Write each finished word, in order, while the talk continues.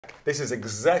This is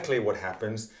exactly what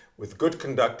happens with good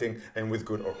conducting and with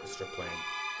good orchestra playing.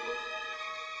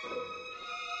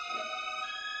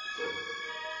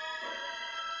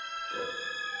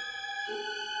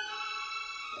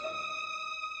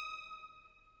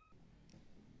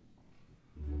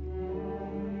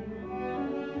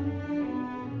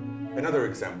 Another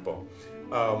example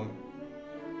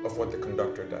of what the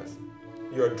conductor does.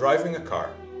 You're driving a car,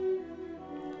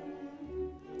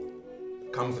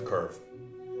 comes a curve.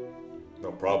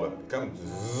 No problem, it comes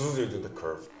to the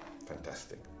curve,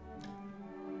 fantastic.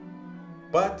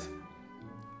 But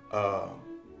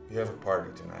you have a party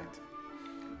tonight,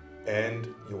 and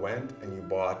you went and you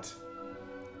bought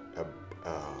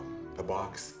a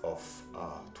box of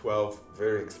 12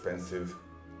 very expensive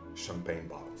champagne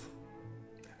bottles,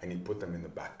 and you put them in the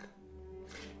back.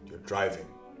 You're driving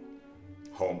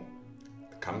home,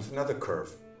 comes another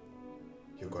curve.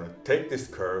 You're going to take this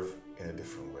curve in a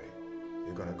different way.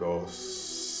 You're going to go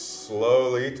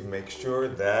slowly to make sure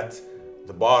that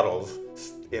the bottles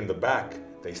in the back,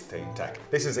 they stay intact.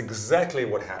 This is exactly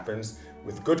what happens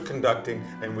with good conducting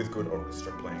and with good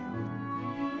orchestra playing.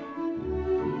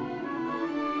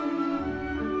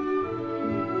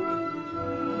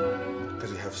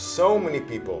 Because you have so many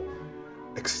people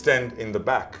extend in the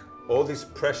back, all these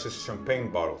precious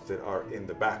champagne bottles that are in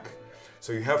the back.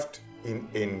 So you have to,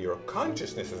 in your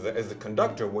consciousness as the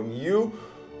conductor, when you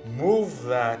move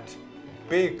that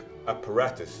big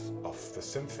apparatus of the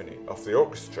symphony, of the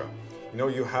orchestra, you know,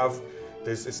 you have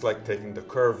this, it's like taking the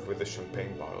curve with the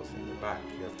champagne bottles in the back.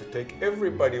 You have to take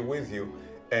everybody with you,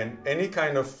 and any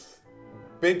kind of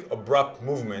big abrupt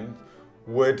movement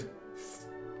would,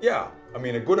 yeah, I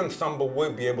mean, a good ensemble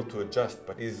will be able to adjust,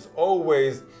 but is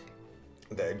always,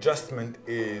 the adjustment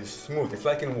is smooth. It's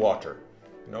like in water.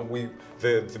 You know,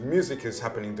 the music is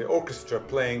happening, the orchestra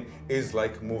playing is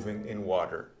like moving in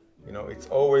water. You know, it's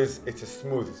always, it's a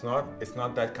smooth, it's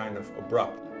not that kind of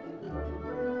abrupt.